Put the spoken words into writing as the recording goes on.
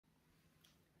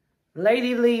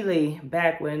Lady Lily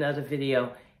back with another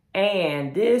video,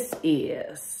 and this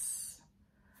is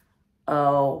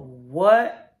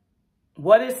what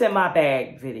is in my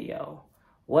bag video.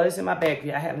 What is in my bag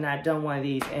video? I have not done one of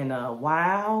these in a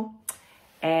while,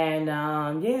 and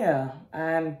yeah,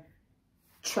 I'm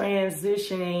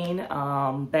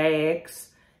transitioning bags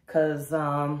because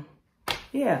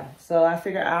yeah, so I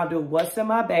figure I'll do what's in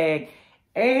my bag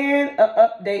and an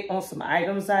update on some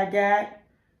items I got.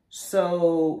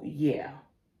 So yeah,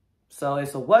 so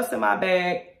it's a what's in my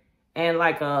bag and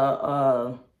like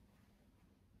a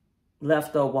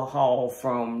leftover haul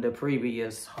from the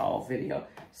previous haul video.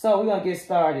 So we're gonna get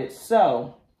started.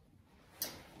 So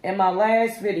in my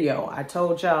last video, I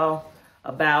told y'all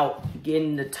about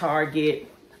getting the Target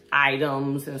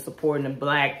items and supporting the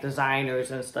Black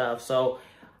designers and stuff. So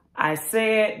I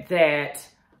said that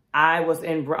I was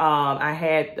in, I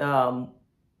had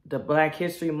the Black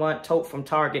History Month tote from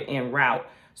Target en route.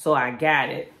 So I got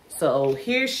it. So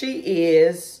here she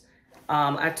is.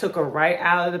 I took her right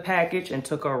out of the package and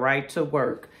took her right to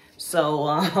work.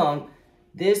 So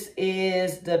this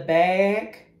is the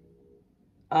bag.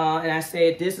 And I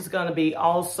said this is going to be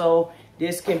also,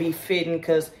 this can be fitting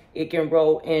because it can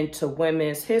roll into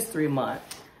Women's History Month.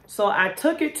 So I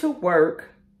took it to work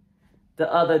the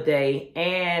other day,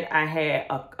 and I had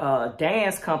a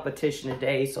dance competition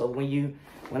today. So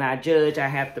when I judge, I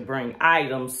have to bring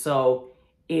items. So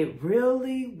it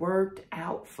really worked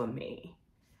out for me.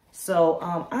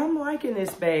 So I'm liking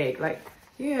this bag. Like,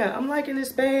 yeah, I'm liking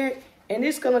this bag. And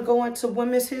it's going to go into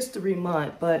Women's History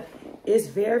Month. But it's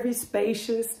very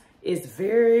spacious. It's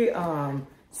very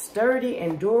sturdy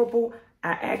and durable.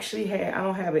 I actually had, I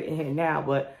don't have it in here now,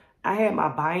 but I had my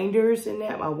binders in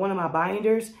there. One of my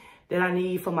binders that I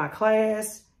need for my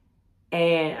class.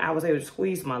 And I was able to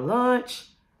squeeze my lunch.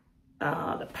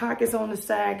 The pockets on the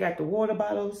side, got the water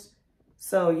bottles.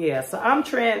 So yeah, so I'm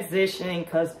transitioning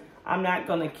because I'm not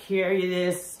gonna carry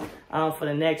this for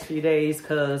the next few days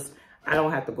because I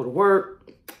don't have to go to work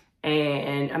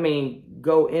and I mean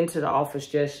go into the office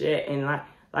just yet. And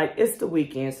like it's the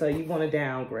weekend, so you want to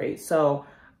downgrade. So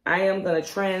I am gonna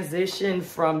transition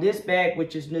from this bag,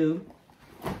 which is new.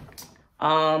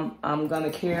 I'm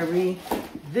gonna carry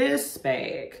this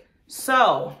bag.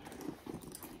 So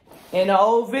in the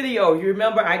old video, you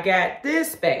remember I got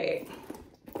this bag.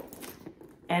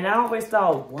 And I always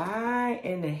thought, why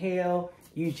in the hell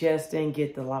you just didn't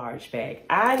get the large bag?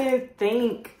 I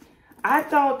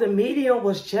thought the medium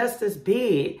was just as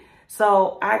big.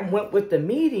 So I went with the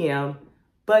medium,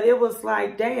 but it was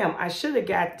like, damn, I should have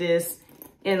got this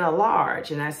in a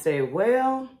large. And I said,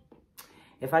 well,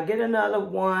 if I get another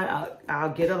one,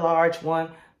 I'll get a large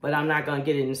one, but I'm not gonna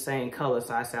get it in the same color.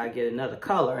 So I said, I'll get another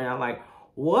color. And I'm like,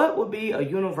 what would be a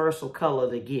universal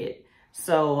color to get?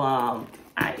 So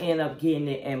I end up getting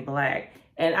it in black.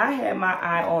 And I had my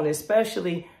eye on it,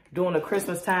 especially during the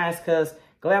Christmas times, because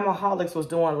Glamaholics was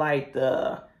doing like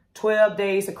the 12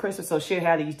 days of Christmas. So she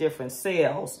had these different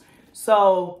sales.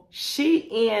 So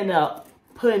she ended up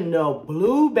putting the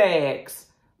blue bags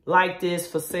like this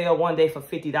for sale one day for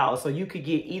 $50. So you could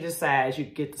get either size. You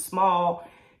could get the small,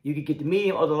 you could get the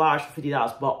medium or the large for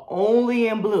 $50, but only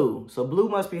in blue. So blue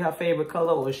must be her favorite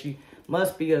color, or she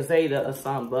must be a Zeta or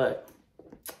something. But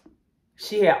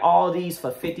she had all these for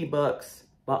 50 bucks,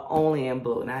 but only in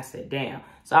blue. And I said, damn.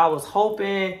 So I was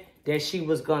hoping that she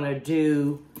was going to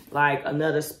do like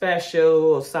another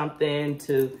special or something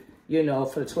to, you know,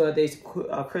 for the 12 days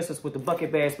of Christmas with the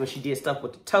bucket bags, but she did stuff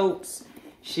with the totes.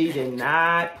 She did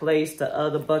not place the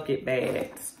other bucket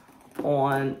bags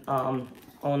on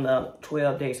the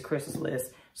 12 days of Christmas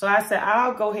list. So I said,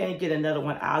 I'll go ahead and get another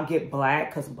one. I'll get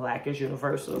black because black is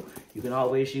universal. You can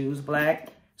always use black.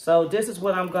 So this is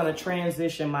what I'm going to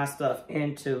transition my stuff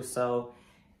into. So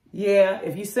yeah,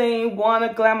 if you've seen one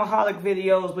of Glamaholic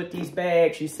videos with these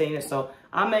bags, you've seen it. So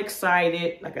I'm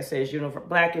excited. Like I said,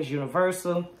 black is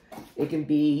universal. It can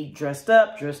be dressed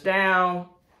up, dressed down.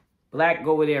 Black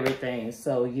go with everything.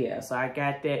 So yeah, so I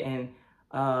got that in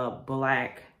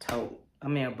black tote. I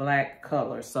mean, a black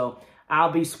color. So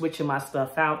I'll be switching my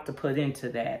stuff out to put into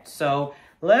that. So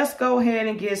let's go ahead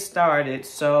and get started.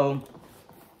 So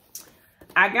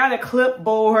I got a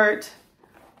clipboard.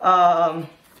 When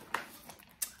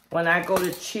I go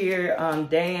to cheer,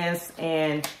 dance,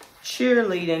 and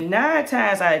cheerleading, 9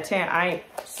 times out of 10, I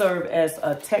serve as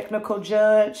a technical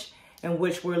judge, in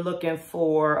which we're looking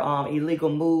for illegal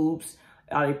moves.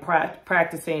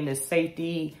 Practicing the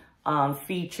safety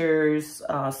features,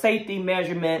 safety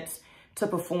measurements to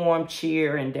perform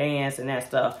cheer and dance and that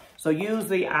stuff. So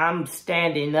usually I'm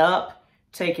standing up,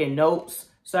 taking notes.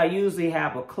 So I usually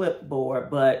have a clipboard,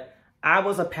 but I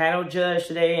was a panel judge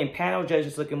today, and panel judge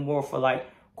is looking more for like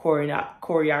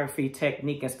choreography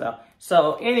technique and stuff.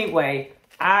 So anyway,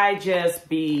 I just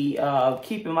be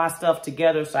keeping my stuff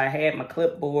together. So I had my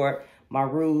clipboard, my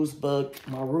rules book,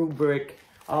 my rubric,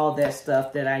 all that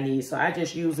stuff that I need. So I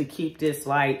just usually keep this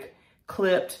like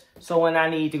clipped. So when I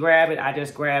need to grab it, I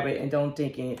just grab it and don't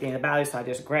think anything about it. So I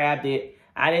just grabbed it.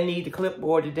 I didn't need the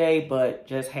clipboard today, but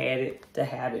just had it to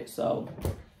have it. So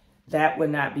that would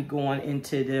not be going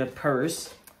into the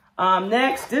purse.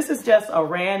 Next, this is just a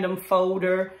random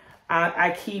folder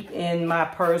I keep in my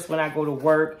purse when I go to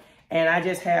work. And I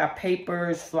just have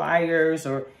papers, flyers,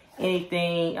 or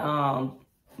anything,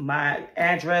 my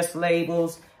address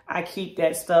labels. I keep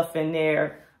that stuff in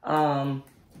there. Yeah,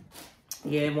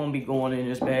 it won't be going in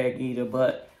this bag either,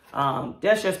 but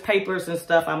that's just papers and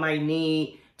stuff I might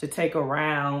need to take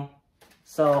around.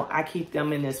 So I keep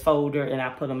them in this folder and I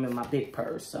put them in my big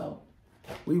purse. So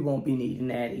we won't be needing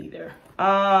that either.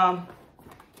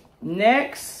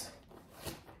 Next,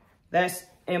 that's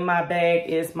in my bag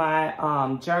is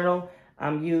my journal.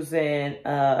 I'm using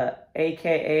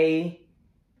AKA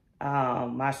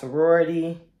my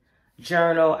sorority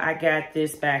journal. I got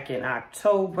this back in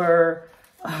October.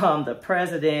 The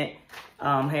president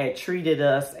had treated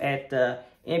us at the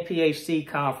NPHC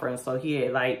conference. So he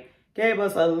had like gave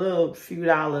us a little few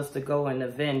dollars to go in the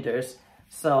vendors.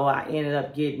 So I ended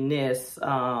up getting this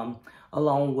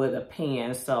along with a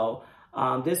pen. So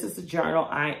this is the journal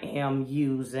I am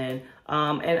using.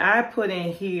 And I put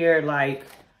in here like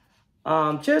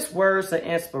just words of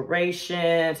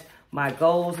inspirations. My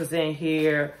goals is in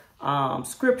here.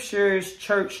 Scriptures,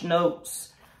 church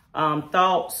notes,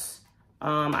 thoughts.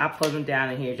 I put them down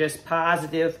in here. Just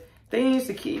positive things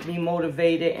to keep me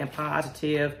motivated and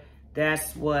positive.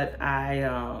 That's what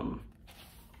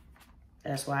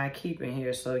that's why I keep in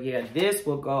here. So yeah, this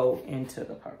will go into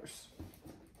the purse.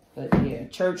 But yeah,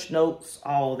 church notes,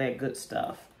 all that good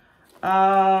stuff.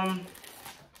 I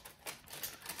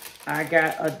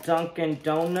got a Dunkin'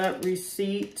 Donut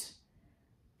receipt,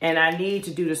 and I need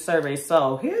to do the survey.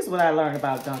 So here's what I learned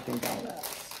about Dunkin'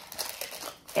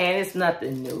 Donuts. And it's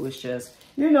nothing new. It's just,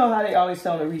 you know how they always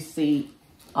tell the receipt.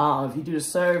 If you do the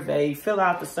survey, fill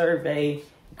out the survey,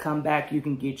 come back, you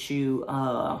can get you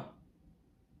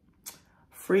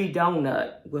free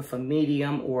donut with a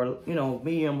medium or,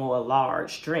 medium or a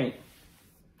large drink.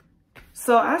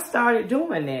 So I started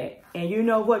doing that. And you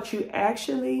know what? You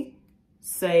actually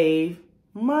save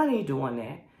money doing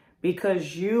that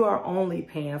because you are only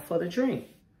paying for the drink.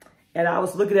 And I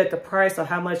was looking at the price of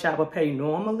how much I would pay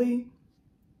normally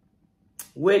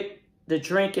with the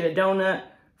drink and the donut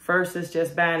versus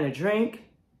just buying the drink.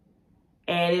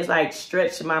 And it's like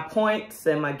stretching my points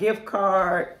and my gift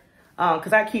card.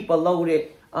 Because I keep a loaded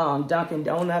Dunkin'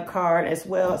 Donut card as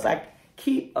well. So I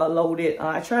keep a loaded,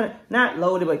 I try to, not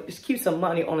loaded, but just keep some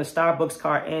money on the Starbucks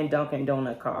card and Dunkin'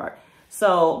 Donut card.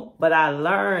 So, but I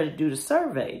learned to do the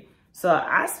survey. So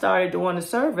I started doing the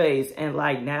surveys. And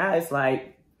like now it's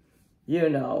like,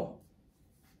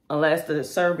 unless the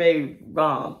survey,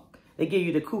 they give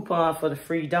you the coupon for the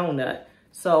free donut.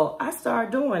 So I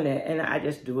started doing it, and I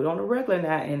just do it on the regular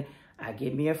now, and I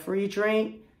get me a free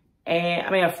drink,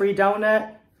 and a free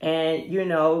donut, and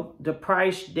the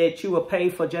price that you would pay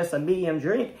for just a medium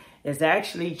drink is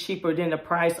actually cheaper than the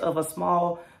price of a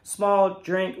small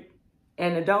drink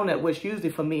and a donut, which usually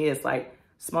for me is like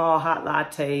small hot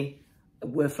latte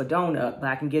with a donut, but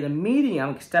I can get a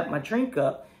medium, step my drink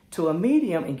up to a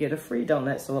medium and get a free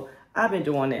donut. So I've been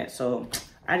doing that. So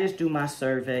I just do my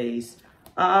surveys.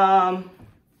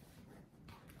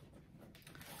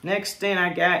 Next thing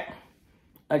I got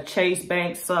a Chase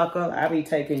Bank sucker. I be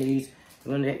taking these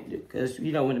because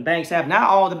when the banks have, not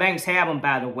all the banks have them,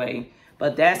 by the way,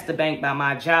 but that's the bank by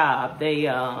my job. They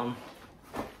had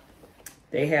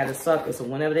the suckers, so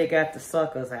whenever they got the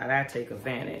suckers out, I take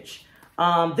advantage.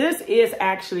 This is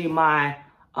actually my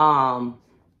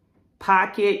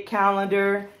pocket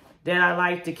calendar that I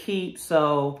like to keep.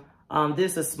 So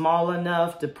this is small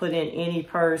enough to put in any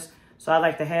purse. So I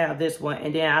like to have this one.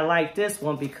 And then I like this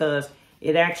one because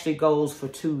it actually goes for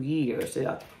 2 years.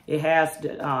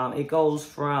 It goes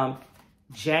from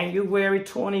January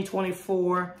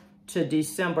 2024 to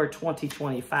December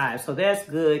 2025. So that's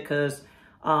good because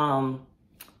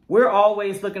we're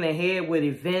always looking ahead with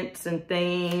events and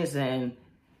things. And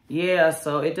yeah,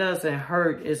 so it doesn't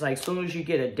hurt. It's like as soon as you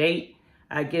get a date,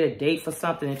 I get a date for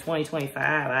something in 2025,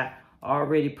 I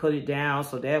already put it down.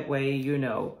 So that way, you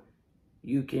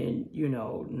can,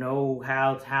 know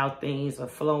how things are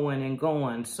flowing and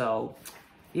going. So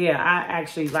yeah, I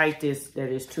actually like this, that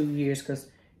it's 2 years because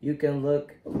you can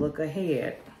look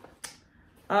ahead.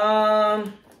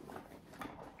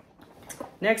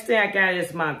 Next thing I got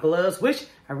is my gloves, which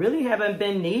I really haven't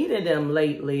been needing them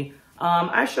lately.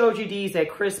 I showed you these at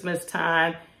Christmas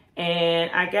time, and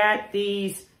I got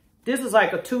these. This is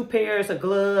like a 2 pairs of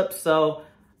gloves, so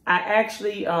I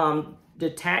actually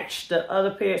detached the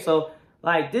other pair. So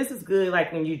like this is good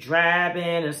like when you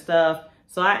driving and stuff.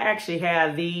 So I actually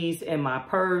have these in my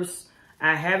purse.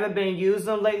 I haven't been using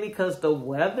them lately because the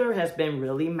weather has been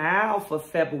really mild for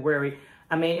February.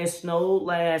 I mean, it snowed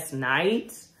last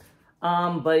night,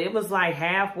 but it was like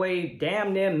halfway,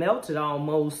 damn near melted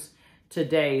almost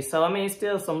today. So, I mean,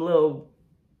 still some little,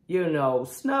 you know,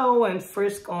 snow and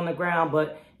frisk on the ground.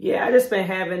 But, yeah, I just been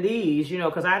having these, you know,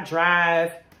 because I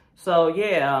drive. So,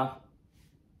 yeah.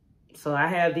 So, I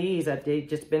have these. They've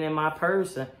just been in my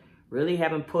purse and really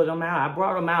haven't put them out. I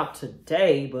brought them out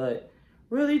today, but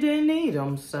really didn't need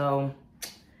them. So,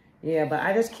 yeah, but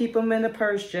I just keep them in the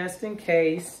purse just in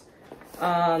case.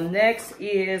 Next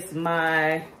is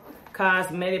my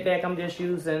cosmetic bag. I'm just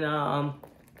using a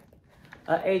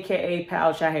AKA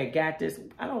pouch. I had got this.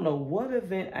 I don't know what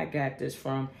event I got this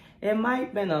from. It might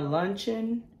have been a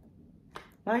luncheon.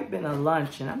 Might have been a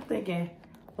luncheon. I'm thinking,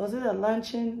 was it a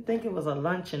luncheon? I think it was a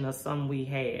luncheon or something we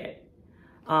had.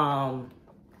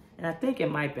 And I think it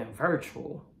might have been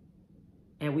virtual.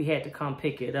 And we had to come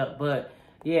pick it up. But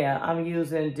yeah, I'm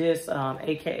using this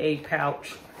AKA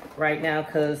pouch right now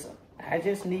because I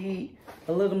just need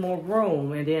a little more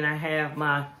room. And then I have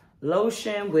my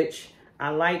lotion, which I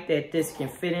like that this can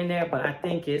fit in there, but I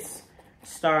think it's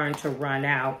starting to run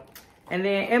out. And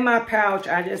then in my pouch,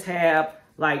 I just have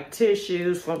like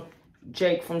tissues from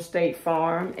Jake from State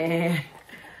Farm and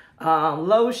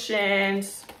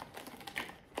lotions.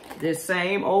 This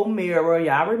same old mirror.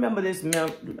 Y'all remember this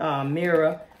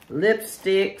mirror.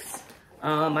 Lipsticks.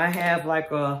 I have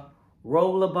like a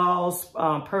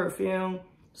Rollerball perfume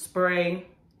spray.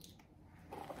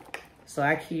 So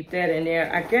I keep that in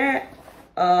there. I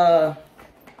got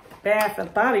Bath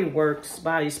and Body Works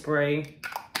body spray.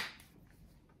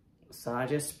 So I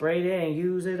just sprayed it and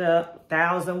use it up.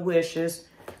 1,000 wishes.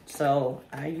 So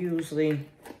I usually,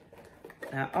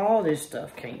 now all this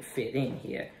stuff can't fit in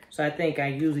here. So I think I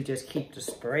usually just keep the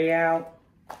spray out.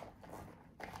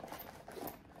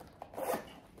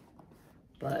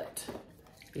 But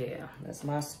yeah, that's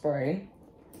my spray.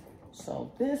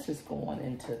 So this is going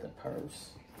into the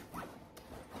purse.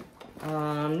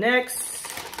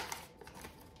 Next,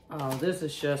 this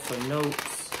is just some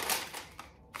notes,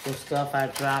 some stuff I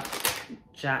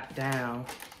jot down.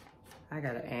 I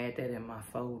gotta add that in my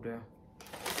folder.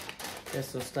 There's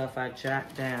some stuff I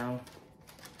jot down.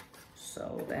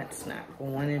 So that's not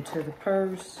going into the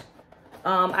purse.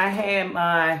 I had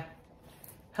my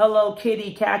Hello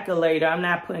Kitty calculator. I'm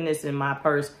not putting this in my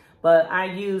purse, but I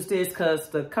use this because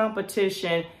the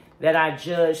competition that I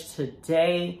judged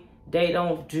today, they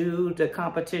don't do the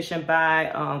competition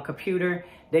by computer.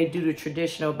 They do the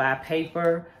traditional by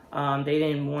paper. They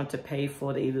didn't want to pay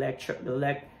for the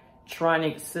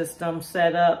electronic system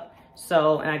setup.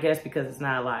 So, and I guess because it's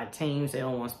not a lot of teams, they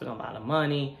don't want to spend a lot of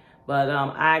money. But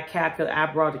I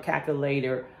brought the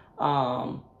calculator.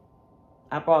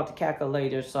 I brought the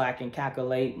calculator so I can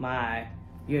calculate my,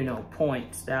 you know,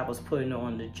 points that I was putting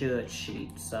on the judge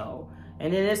sheet. So,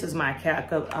 and then this is my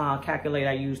calculator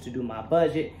I use to do my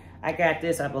budget. I got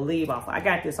this, I believe, I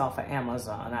got this off of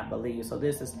Amazon, I believe. So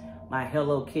this is my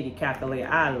Hello Kitty calculator.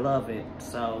 I love it.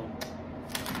 So,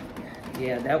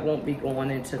 yeah, that won't be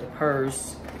going into the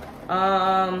purse.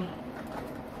 I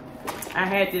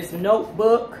had this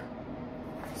notebook.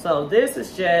 So this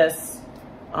is just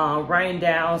writing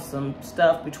down some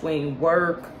stuff between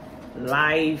work,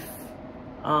 life.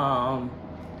 So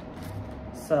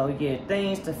yeah,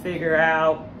 things to figure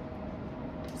out.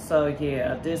 So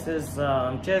yeah, this is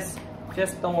just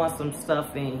throwing some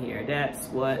stuff in here. That's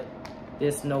what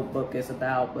this notebook is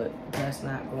about, but that's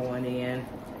not going in.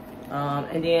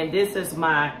 And then this is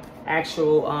my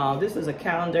actual, this is a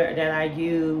calendar that I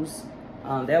use.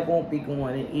 That won't be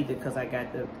going in either because I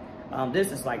got the,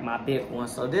 this is like my big one.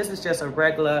 So this is just a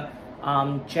regular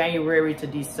January to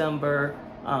December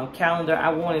calendar. I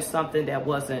wanted something that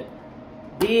wasn't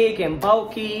big and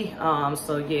bulky.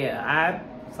 So yeah, I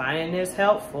find this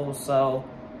helpful. So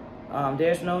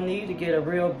there's no need to get a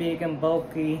real big and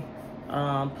bulky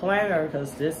planner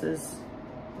because this is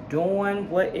doing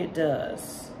what it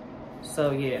does.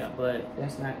 So yeah, but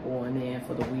that's not going in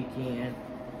for the weekend.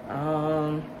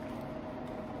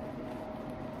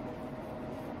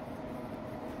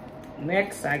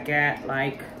 Next, I got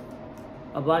like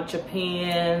a bunch of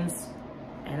pens,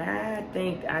 and I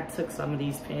think I took some of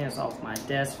these pens off my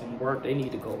desk from work. They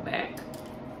need to go back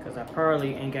because I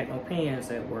probably ain't got no pens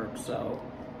at work. So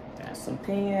got some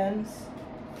pens.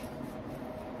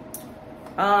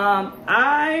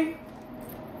 I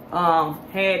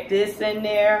had this in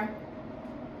there.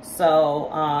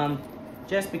 So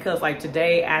just because like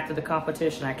today after the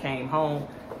competition I came home,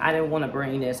 I didn't want to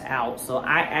bring this out. So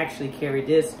I actually carried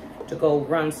this to go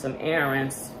run some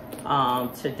errands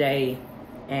today.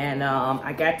 And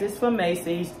I got this from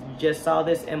Macy's. You just saw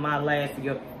this in my last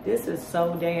video. This is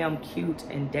so damn cute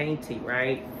and dainty,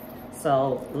 right?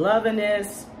 So loving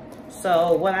this.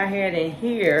 So what I had in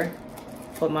here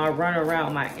for my run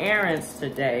around my errands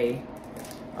today,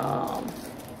 I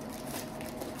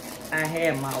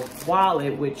had my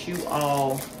wallet, which you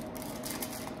all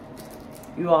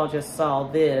just saw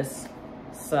this.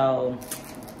 So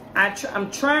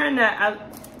I'm trying to,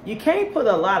 you can't put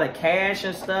a lot of cash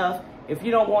and stuff if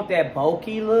you don't want that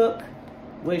bulky look,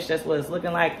 which that's what it's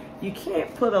looking like. You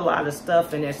can't put a lot of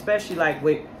stuff in there, especially like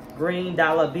with green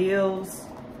dollar bills.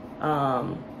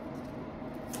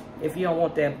 If you don't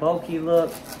want that bulky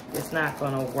look, it's not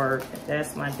gonna work.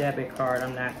 That's my debit card.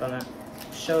 I'm not gonna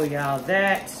show y'all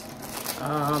that.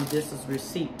 This is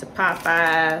receipt to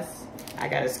Popeyes. I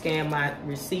gotta scan my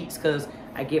receipts because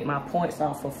I get my points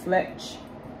off of Fletch.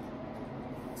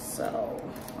 So,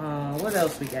 what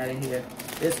else we got in here?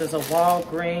 This is a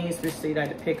Walgreens receipt. I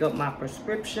had to pick up my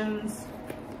prescriptions.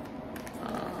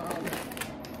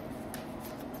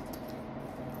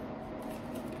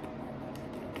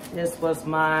 This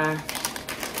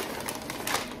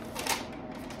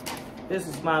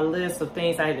is my list of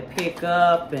things I had to pick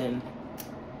up and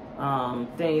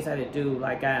things I had to do.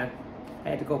 Like I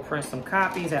had to go print some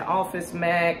copies at Office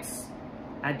Max.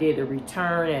 I did a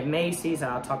return at Macy's.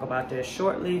 I'll talk about that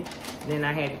shortly. Then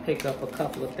I had to pick up a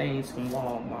couple of things from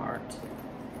Walmart.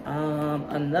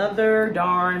 Another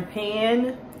darn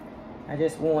pen. I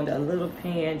just wanted a little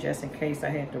pen just in case I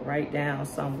had to write down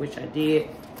some, which I did.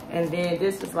 And then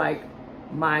this is like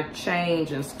my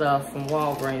change and stuff from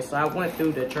Walgreens. So I went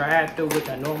through the drive-thru, which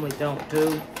I normally don't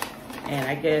do. And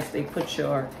I guess they put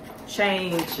your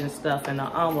change and stuff in the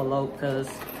envelope because,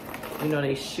 you know,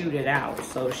 they shoot it out.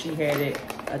 So she had it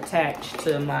attached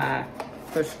to my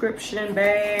prescription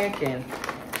bag. And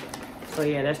so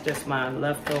yeah, that's just my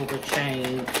leftover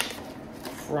change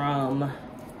from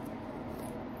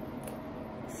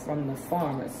the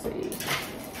pharmacy.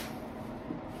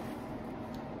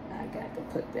 I got to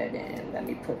put that in. Let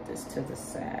me put this to the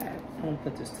side. I'm gonna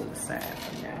put this to the side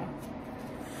for now.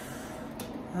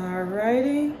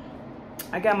 Alrighty.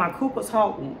 I got my Cooper's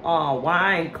Hawk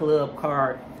wine club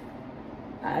card.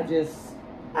 I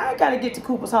gotta get to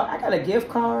Cooper's Hawk. I got a gift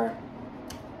card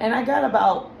and I got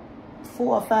about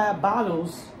 4 or 5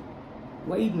 bottles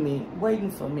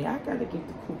waiting for me. I gotta get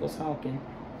to Cooper's Hawk and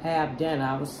have dinner.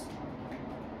 I was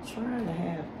trying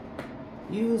to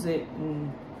use it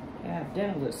and have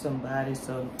dinner with somebody,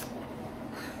 so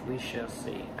we shall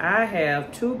see. I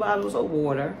have 2 bottles of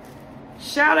water.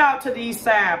 Shout out to these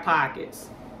side pockets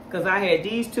because I had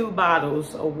these 2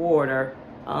 bottles of water.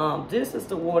 This is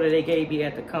the water they gave me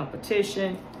at the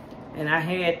competition, and I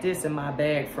had this in my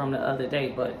bag from the other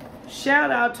day. But shout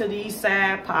out to these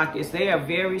side pockets. They are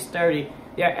very sturdy.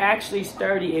 They're actually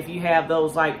sturdy if you have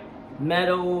those like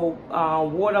metal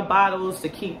water bottles to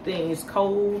keep things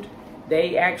cold.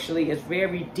 They actually is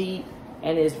very deep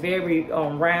and it's very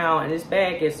round, and this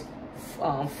bag is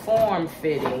form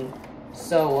fitting.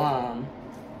 So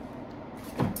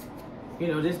you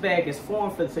know, this bag is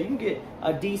form fitting, so you can get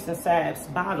a decent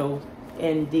sized bottle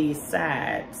in these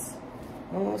sides.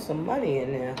 Oh, some money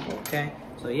in there. Okay,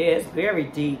 so yeah, it's very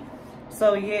deep.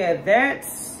 So yeah,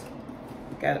 that's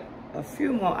got a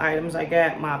few more items. I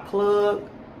got my plug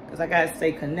because I gotta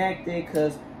stay connected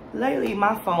because lately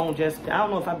my phone just, I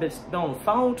don't know if I've been on the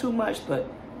phone too much,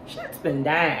 but shit's been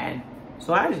dying.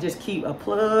 So I just keep a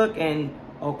plug and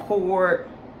a cord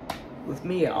with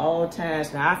me at all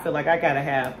times. Now I feel like I gotta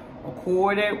have a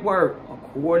cord at work, a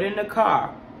cord in the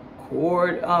car,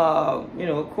 cord, you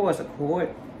know, of course, a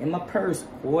cord in my purse, a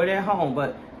cord at home,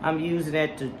 but I'm using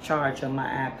that to charge on my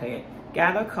iPad.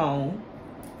 Got a comb.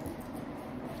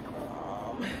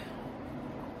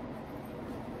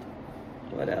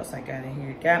 What else I got in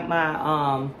here? Got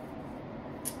my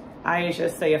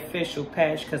IHSA official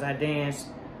patch because I danced.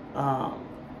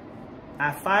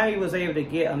 I finally was able to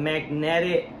get a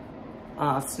magnetic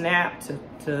snap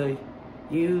to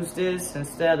use this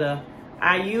instead of,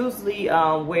 I usually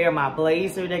wear my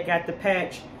blazer that got the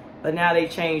patch, but now they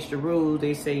changed the rules.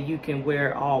 They say you can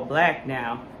wear all black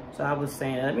now. So I was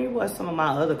saying, let me wear some of my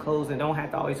other clothes and don't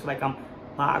have to always feel like I'm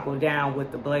boggled down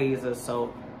with the blazer.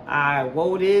 So I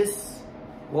wore this.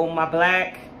 Wore my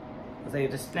black, was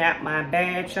able to snap my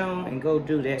badge on and go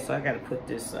do that. So I got to put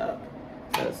this up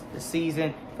because the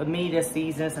season, for me, the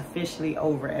season is officially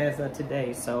over as of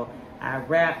today. So I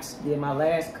wrapped, did my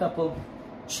last couple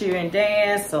cheer and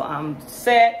dance, so I'm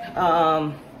set.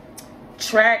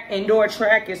 Indoor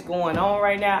track is going on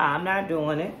right now. I'm not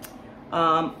doing it.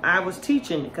 I was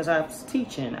teaching, because I was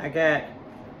teaching. I got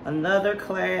another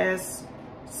class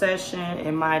session,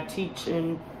 and my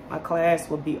class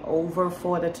will be over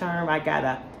for the term. I got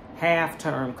a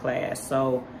half-term class,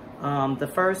 so the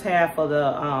first half of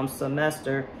the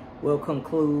semester will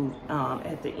conclude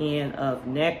at the end of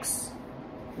next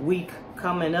week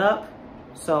coming up.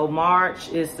 So March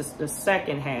is the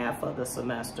second half of the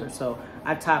semester. So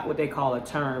I taught what they call a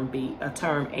term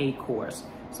A course.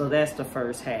 So that's the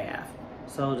first half.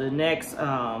 So the next,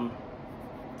 I'm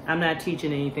not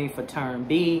teaching anything for term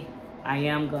B. I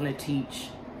am gonna teach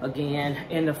again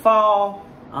in the fall,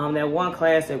 that one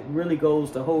class that really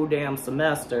goes the whole damn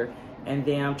semester. And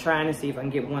then I'm trying to see if I can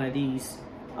get one of these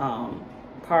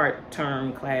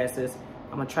part-term classes.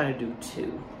 I'm gonna try to do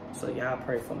 2. So y'all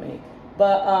pray for me.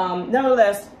 But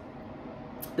nevertheless,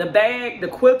 the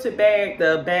quilted bag,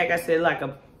 the bag I said like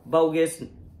a bogus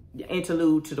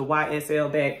interlude to the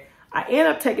YSL bag. I ended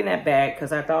up taking that bag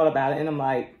because I thought about it, and I'm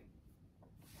like,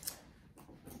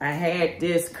 I had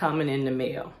this coming in the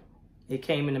mail. It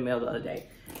came in the mail the other day.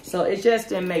 So it just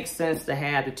didn't make sense to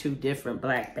have the 2 different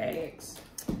black bags.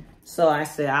 So I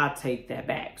said, I'll take that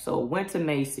back. So went to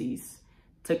Macy's,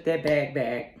 took that bag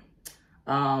back.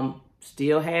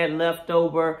 Still had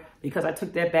leftover, because I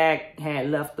took that back, had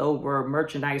leftover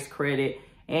merchandise credit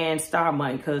and Star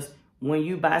Money. Because when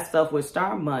you buy stuff with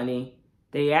Star Money,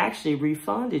 they actually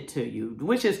refund it to you,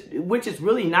 which is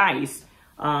really nice.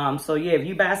 So yeah, if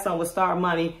you buy something with Star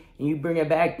Money and you bring it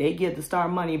back, they give the Star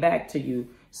Money back to you.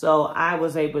 So I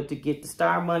was able to get the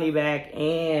Star Money back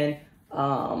and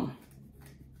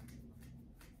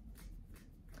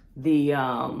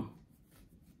the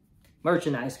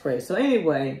merchandise credit. So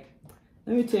anyway,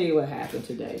 let me tell you what happened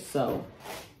today. So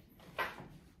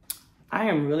I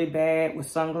am really bad with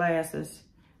sunglasses.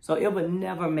 So it would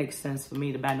never make sense for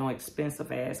me to buy no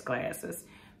expensive ass glasses,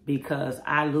 because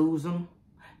I lose them,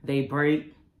 they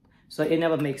break. So it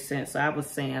never makes sense. So I was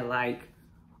saying like,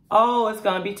 oh, it's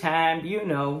gonna be time, you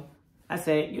know. I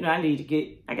said, you know, I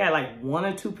got like 1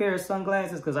 or 2 pairs of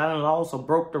sunglasses because I done lost or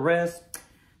broke the rest.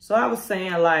 So I was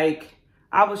saying like,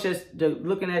 I was just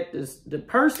looking at the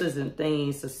purses and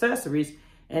things, accessories,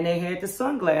 and they had the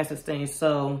sunglasses thing.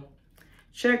 So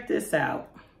check this out.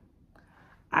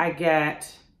 I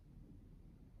got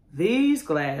these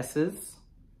glasses,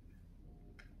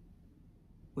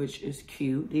 which is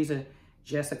cute. These are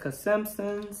Jessica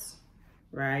Simpson's,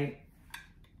 right?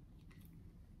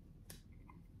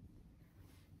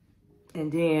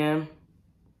 And then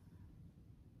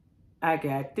I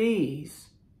got these,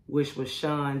 which was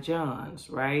Sean John's,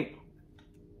 right?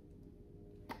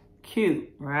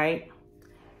 Cute, right?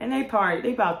 And they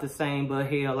about the same, but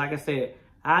hell, like I said,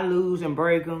 I lose and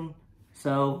break them.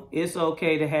 So it's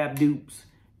okay to have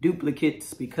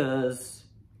duplicates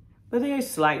but they're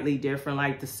slightly different.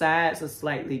 Like the sides are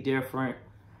slightly different,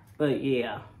 but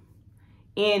yeah.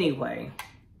 Anyway,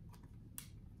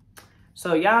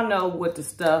 so y'all know what the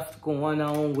stuff going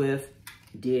on with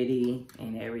Diddy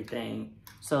and everything.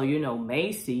 So, you know,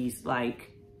 Macy's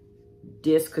like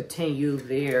discontinued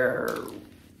their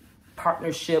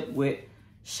partnership with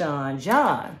Sean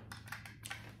John.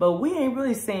 But we ain't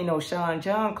really seen no Sean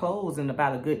John clothes in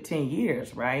about a good 10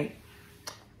 years, right?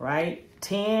 Right?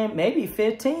 10, maybe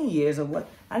 15 years or what.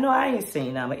 I know I ain't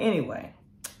seen them, but anyway.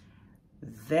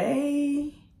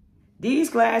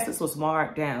 These glasses was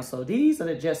marked down. So these are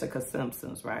the Jessica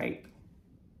Simpsons, right?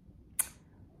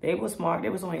 They was marked,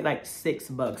 it was only like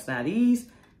 $6. Now these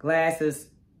glasses,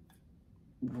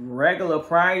 regular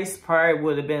price, probably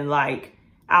would have been like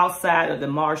outside of the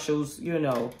Marshalls, you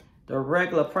know, the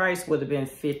regular price would have been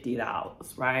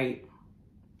 $50, right?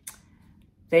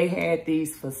 They had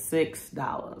these for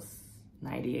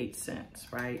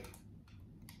 $6.98, right?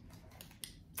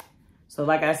 So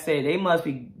like I said,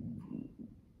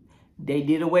 they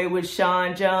did away with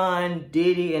Sean John,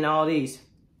 Diddy, and all these.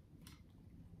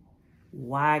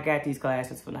 Why I got these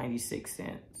glasses for 96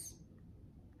 cents?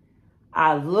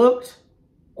 I looked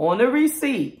on the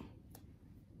receipt.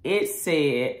 It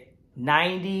said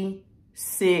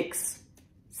 96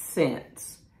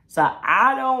 cents. So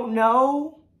I don't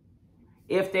know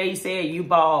if they said you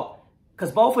bought,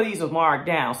 because both of these was marked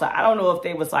down. So I don't know if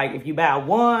they was like, if you buy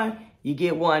one, you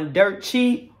get one dirt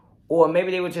cheap, or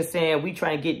maybe they were just saying, we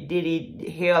trying to get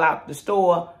Diddy hell out the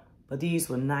store. But these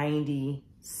were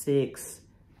 96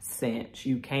 cents.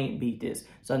 You can't beat this.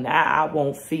 So now I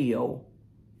won't feel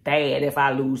bad if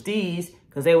I lose these,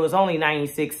 because they was only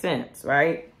 96 cents,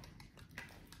 right?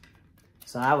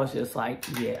 So I was just like,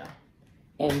 yeah.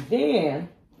 And then,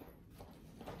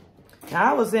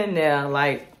 now I was in there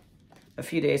like a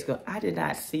few days ago. I did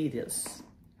not see this.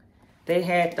 They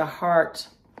had the heart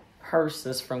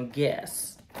purses from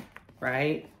Guess,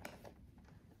 right?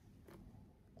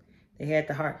 They had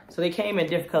the heart. So they came in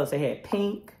different colors. They had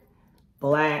pink,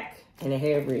 black, and they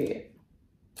had red.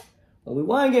 But we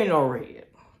wasn't getting no red.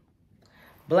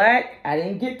 Black, I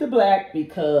didn't get the black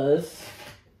because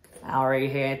I already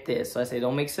had this. So I said, it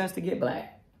don't make sense to get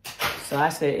black. So I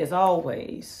said, as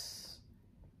always,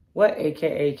 what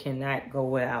AKA cannot go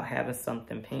without having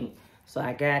something pink? So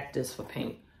I got this for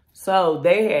pink. So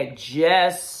they had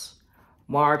just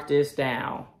marked this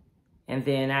down. And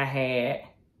then I had,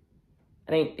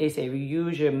 I think they say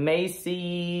use your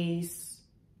Macy's.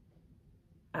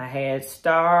 I had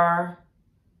Star.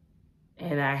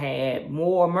 And I had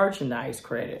more merchandise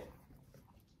credit.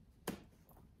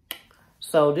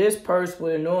 So this purse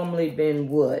would have normally been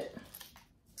what?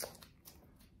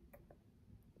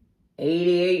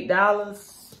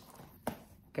 $88.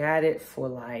 Got it for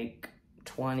like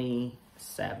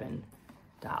 $27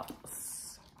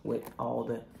 with all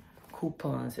the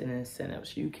coupons and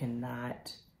incentives. You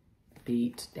cannot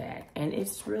beat that. And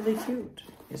it's really cute.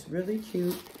 It's really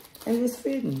cute. And it's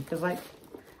fitting. Because like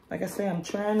I said, I'm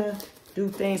trying to do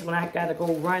things when I gotta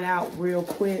go run out real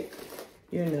quick.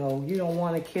 You know, you don't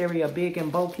want to carry a big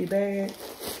and bulky bag.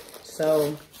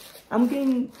 So I'm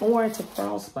getting more into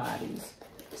crossbodies.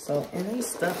 So, and they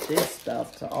stuff this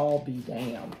stuff to all be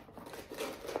damn.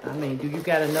 I mean, do you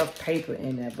got enough paper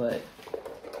in there? But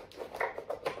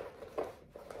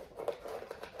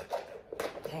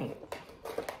dang,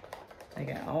 I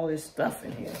got all this stuff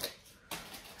in here.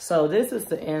 So this is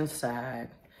the inside.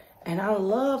 And I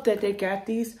love that they got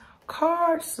these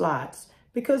card slots.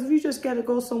 Because if you just got to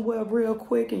go somewhere real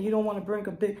quick and you don't want to bring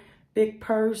a big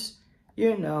purse,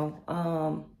 you know,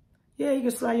 yeah, you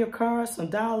can slide your cards, some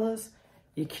dollars,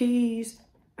 your keys.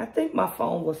 I think my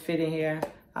phone would fit in here.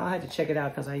 I'll have to check it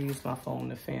out because I use my phone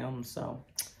to film. So,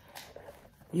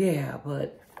 yeah,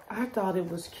 but I thought it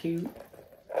was cute.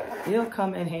 It'll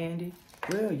come in handy.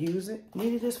 We'll use it.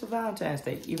 Needed this for Valentine's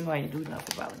Day, even though I didn't do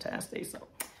nothing for Valentine's Day. So,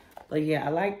 but yeah, I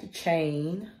like the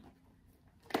chain.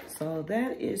 So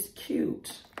that is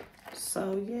cute.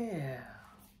 So yeah,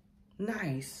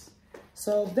 nice.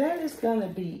 So that is gonna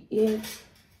be it.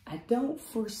 I don't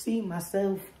foresee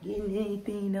myself getting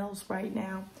anything else right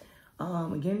now.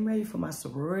 I'm getting ready for my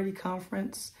sorority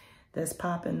conference that's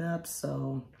popping up.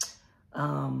 So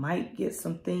might get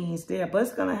some things there, but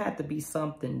it's gonna have to be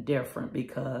something different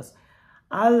because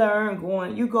I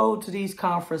learned you go to these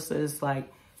conferences,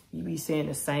 like you be seeing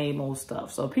the same old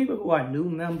stuff. So people who are new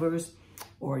members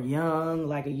or young,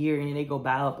 like a year in, they go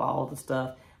buy up all the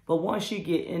stuff. But once you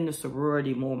get into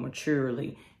sorority more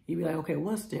maturely, you be like, okay,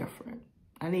 what's different?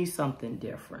 I need something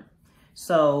different.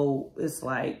 So it's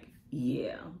like,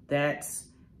 yeah, that's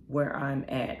where I'm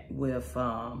at with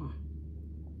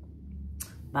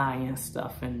buying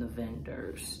stuff in the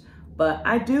vendors. But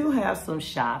I do have some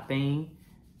shopping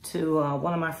to,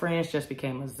 one of my friends just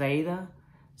became a Zeta.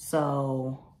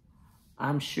 So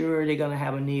I'm sure they're gonna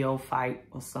have a neophyte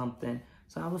or something.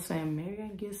 So I was saying, maybe I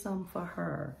can get something for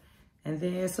her. And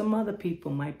then some other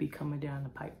people might be coming down the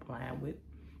pipeline with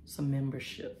some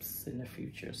memberships in the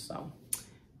future. So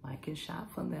I can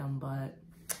shop for them. But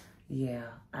yeah,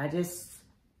 I just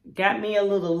got me a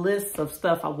little list of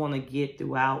stuff I want to get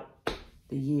throughout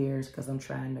the years because I'm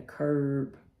trying to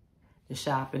curb the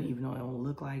shopping, even though it don't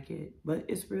look like it. But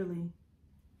it's really,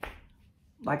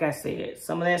 like I said,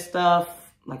 some of that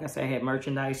stuff, like I said, I had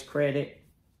merchandise credit.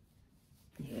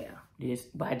 Yeah.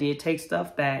 But I did take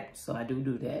stuff back, so I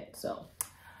do that. So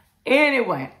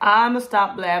anyway, I'm gonna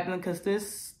stop blabbing because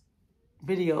this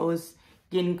video is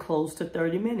getting close to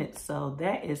 30 minutes. So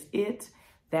that is it.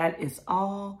 That is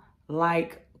all.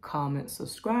 Like, comment,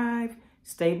 subscribe.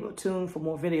 Stay tuned for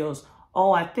more videos.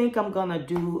 Oh, I think I'm gonna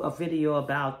do a video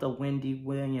about the Wendy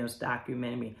Williams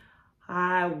documentary.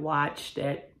 I watched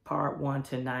that part 1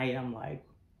 tonight. I'm like,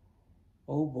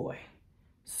 oh boy.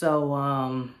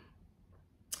 So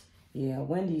yeah,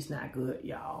 Wendy's not good,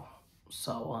 y'all.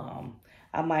 So,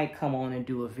 I might come on and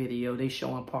do a video. They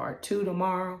showing part 2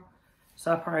 tomorrow.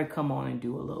 So I'll probably come on and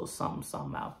do a little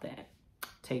something out that.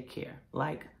 Take care.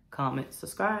 Like, comment,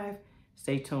 subscribe.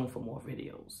 Stay tuned for more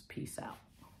videos. Peace out.